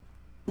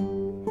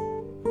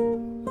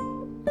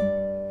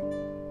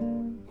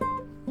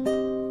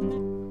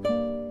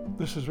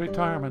This is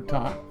Retirement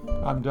Talk.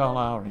 I'm Del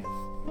Lowry.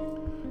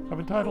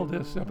 I've entitled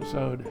this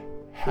episode,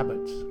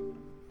 Habits.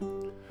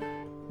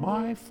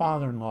 My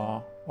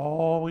father-in-law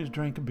always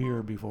drank a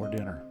beer before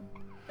dinner.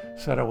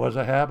 Said it was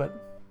a habit.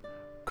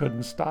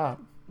 Couldn't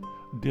stop.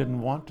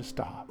 Didn't want to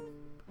stop.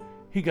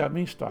 He got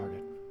me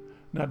started,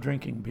 not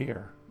drinking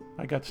beer.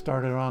 I got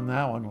started on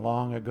that one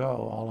long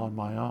ago, all on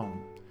my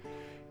own.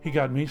 He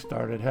got me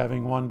started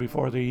having one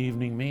before the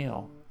evening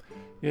meal.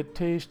 It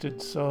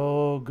tasted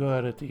so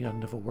good at the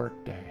end of a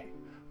work day,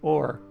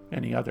 or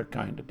any other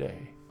kind of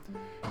day.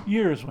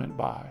 Years went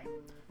by.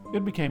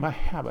 It became a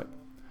habit.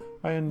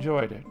 I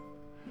enjoyed it.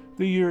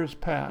 The years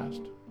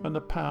passed, and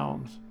the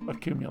pounds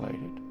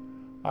accumulated.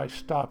 I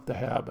stopped the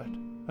habit,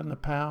 and the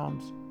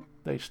pounds,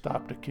 they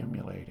stopped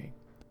accumulating.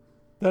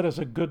 That is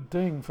a good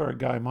thing for a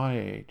guy my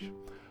age.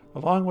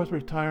 Along with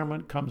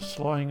retirement comes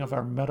slowing of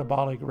our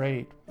metabolic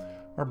rate.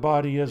 Our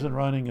body isn't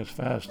running as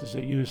fast as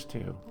it used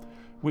to.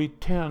 We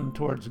tend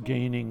towards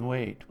gaining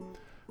weight.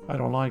 I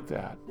don't like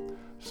that.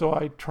 So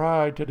I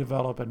tried to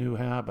develop a new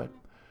habit.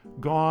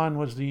 Gone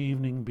was the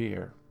evening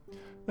beer.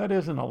 That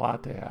isn't a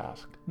lot to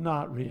ask.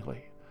 Not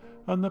really.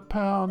 And the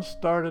pounds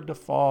started to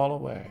fall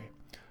away.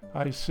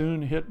 I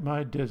soon hit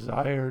my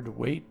desired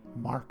weight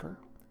marker.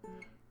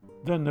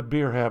 Then the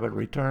beer habit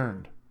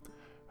returned.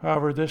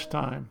 However, this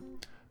time,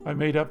 I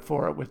made up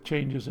for it with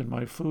changes in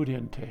my food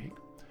intake.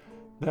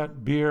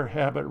 That beer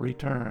habit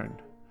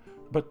returned,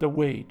 but the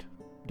weight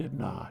did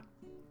not.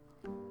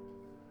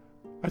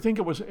 I think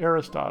it was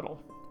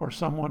Aristotle, or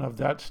someone of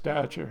that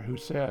stature, who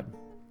said,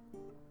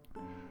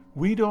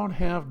 "We don't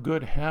have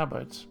good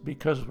habits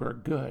because we're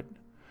good,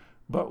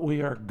 but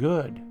we are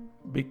good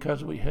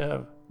because we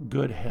have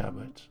good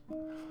habits."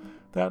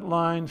 That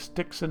line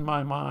sticks in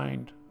my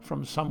mind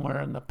from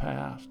somewhere in the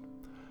past.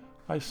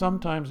 I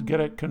sometimes get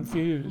it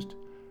confused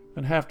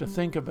and have to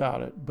think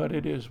about it, but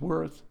it is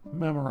worth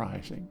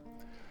memorizing.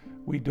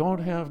 We don't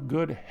have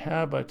good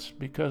habits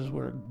because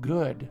we're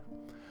good,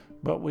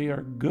 but we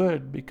are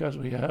good because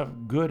we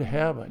have good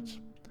habits.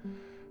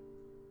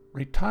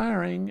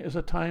 Retiring is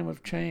a time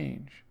of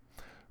change.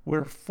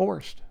 We're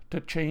forced to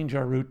change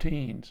our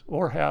routines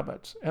or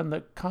habits and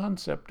the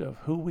concept of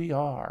who we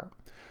are.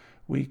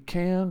 We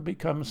can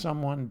become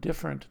someone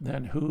different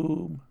than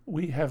whom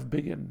we have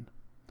been.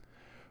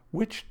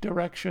 Which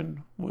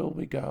direction will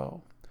we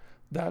go?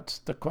 That's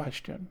the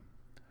question.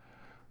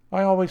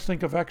 I always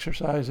think of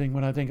exercising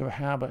when I think of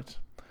habits.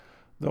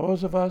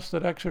 Those of us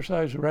that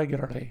exercise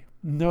regularly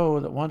know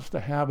that once the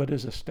habit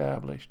is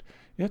established,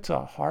 it's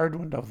a hard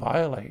one to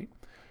violate.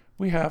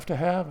 We have to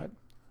have it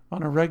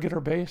on a regular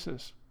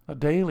basis, a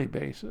daily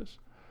basis.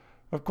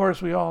 Of course,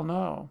 we all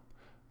know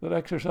that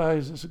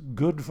exercise is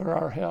good for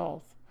our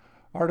health.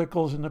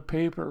 Articles in the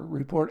paper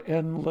report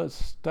endless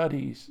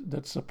studies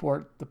that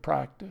support the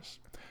practice.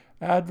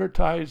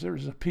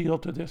 Advertisers appeal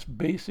to this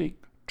basic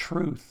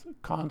truth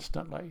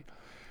constantly.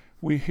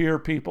 We hear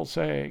people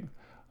saying,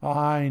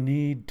 "I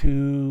need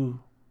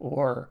to,"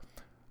 or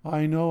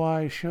 "I know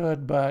I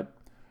should," but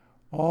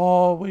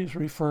always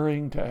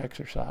referring to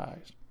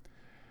exercise.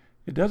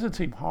 It doesn't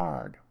seem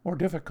hard or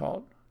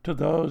difficult to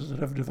those that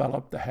have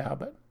developed the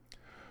habit.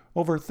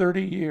 Over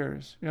 30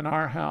 years in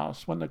our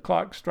house, when the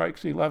clock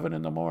strikes 11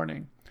 in the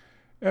morning,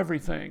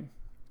 everything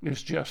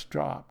is just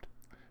dropped.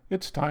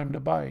 It's time to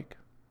bike,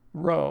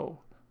 row,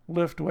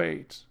 lift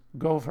weights,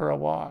 go for a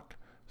walk,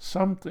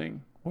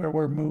 something where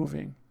we're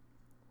moving.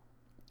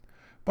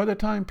 By the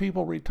time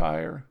people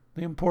retire,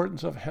 the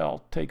importance of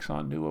health takes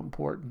on new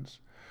importance.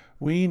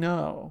 We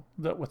know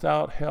that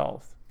without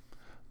health,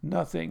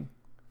 nothing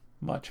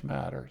much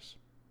matters.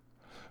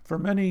 For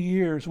many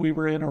years, we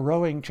were in a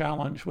rowing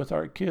challenge with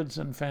our kids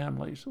and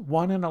families,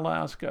 one in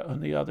Alaska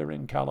and the other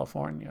in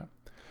California.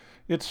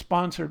 It's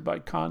sponsored by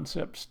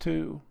Concepts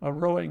 2, a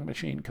rowing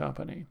machine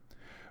company.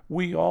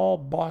 We all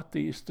bought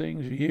these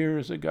things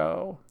years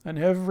ago, and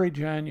every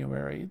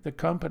January, the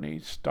company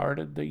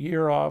started the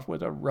year off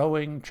with a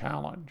rowing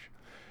challenge.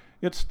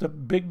 It's the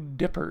Big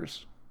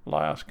Dippers,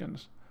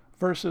 Alaskans,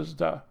 versus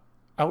the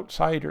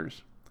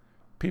outsiders,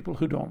 people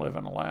who don't live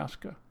in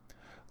Alaska.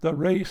 The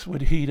race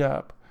would heat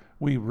up.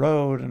 We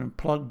rowed and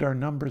plugged our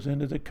numbers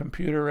into the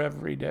computer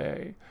every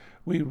day.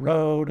 We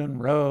rowed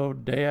and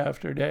rowed day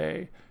after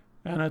day,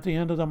 and at the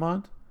end of the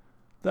month,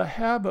 the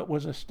habit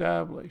was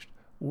established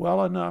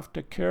well enough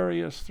to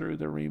carry us through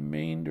the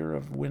remainder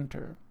of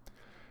winter.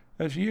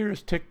 As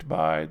years ticked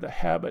by, the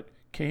habit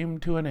came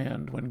to an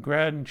end when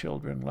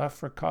grandchildren left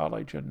for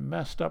college and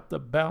messed up the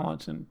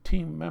balance in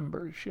team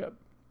membership.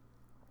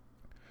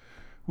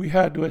 We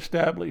had to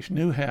establish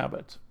new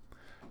habits,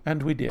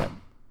 and we did.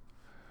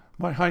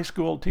 My high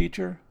school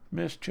teacher,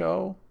 Miss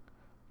Cho,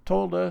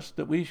 told us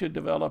that we should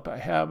develop a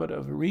habit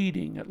of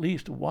reading at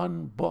least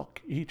one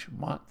book each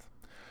month.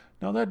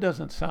 Now, that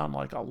doesn't sound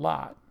like a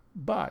lot,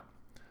 but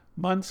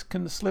months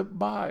can slip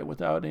by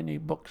without any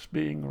books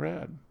being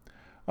read.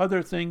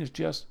 Other things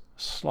just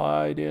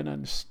slide in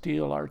and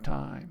steal our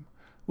time.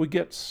 We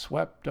get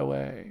swept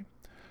away.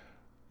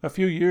 A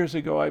few years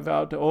ago, I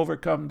vowed to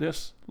overcome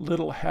this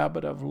little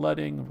habit of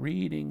letting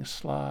reading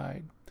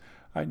slide.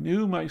 I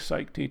knew my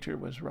psych teacher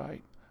was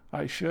right.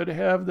 I should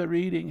have the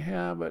reading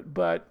habit,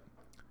 but...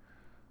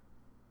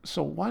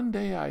 So one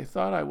day I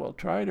thought I will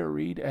try to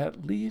read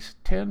at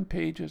least 10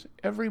 pages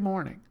every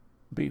morning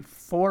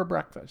before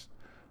breakfast,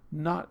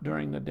 not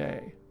during the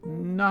day,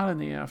 not in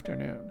the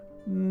afternoon,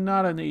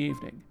 not in the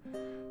evening.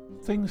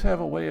 Things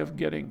have a way of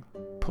getting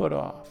put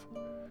off.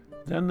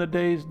 Then the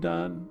day's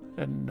done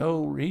and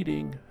no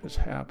reading has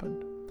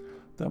happened.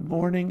 The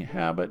morning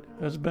habit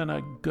has been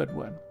a good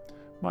one.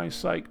 My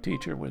psych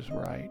teacher was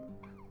right.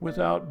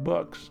 Without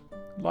books,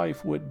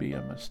 life would be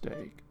a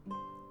mistake.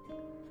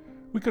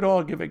 We could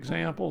all give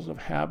examples of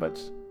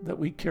habits that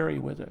we carry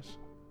with us.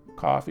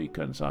 Coffee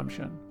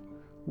consumption,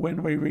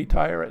 when we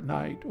retire at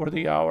night, or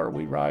the hour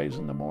we rise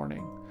in the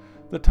morning,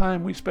 the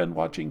time we spend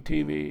watching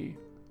TV,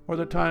 or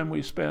the time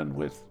we spend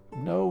with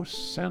no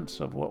sense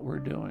of what we're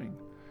doing.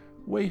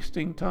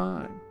 Wasting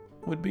time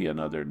would be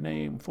another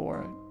name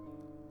for it.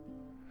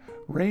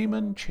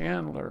 Raymond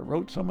Chandler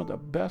wrote some of the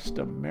best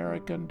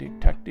American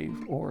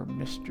detective or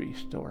mystery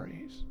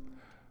stories.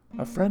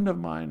 A friend of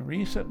mine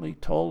recently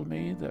told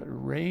me that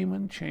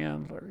Raymond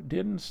Chandler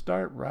didn't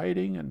start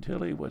writing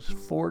until he was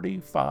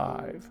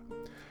 45.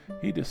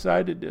 He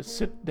decided to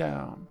sit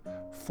down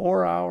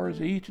 4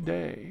 hours each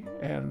day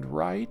and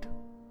write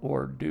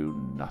or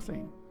do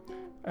nothing.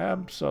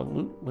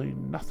 Absolutely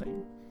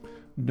nothing.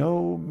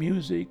 No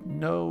music,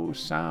 no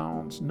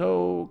sounds,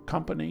 no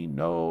company,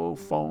 no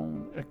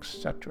phone,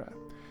 etc.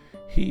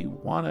 He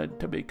wanted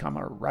to become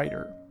a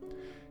writer.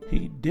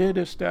 He did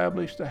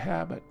establish the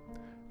habit,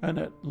 and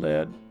it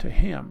led to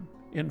him,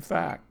 in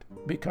fact,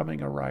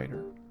 becoming a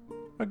writer.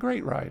 A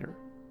great writer.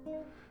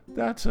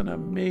 That's an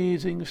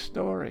amazing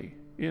story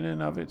in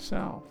and of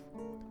itself.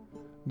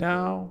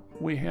 Now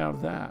we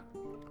have that,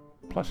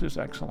 plus his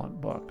excellent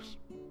books.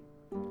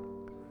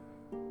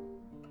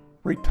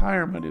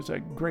 Retirement is a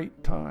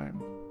great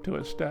time to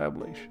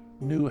establish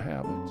new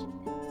habits.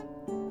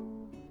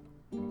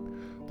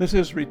 This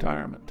is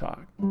Retirement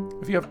Talk.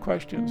 If you have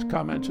questions,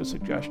 comments, or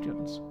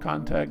suggestions,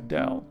 contact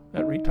Del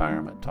at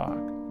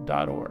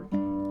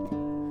retirementtalk.org.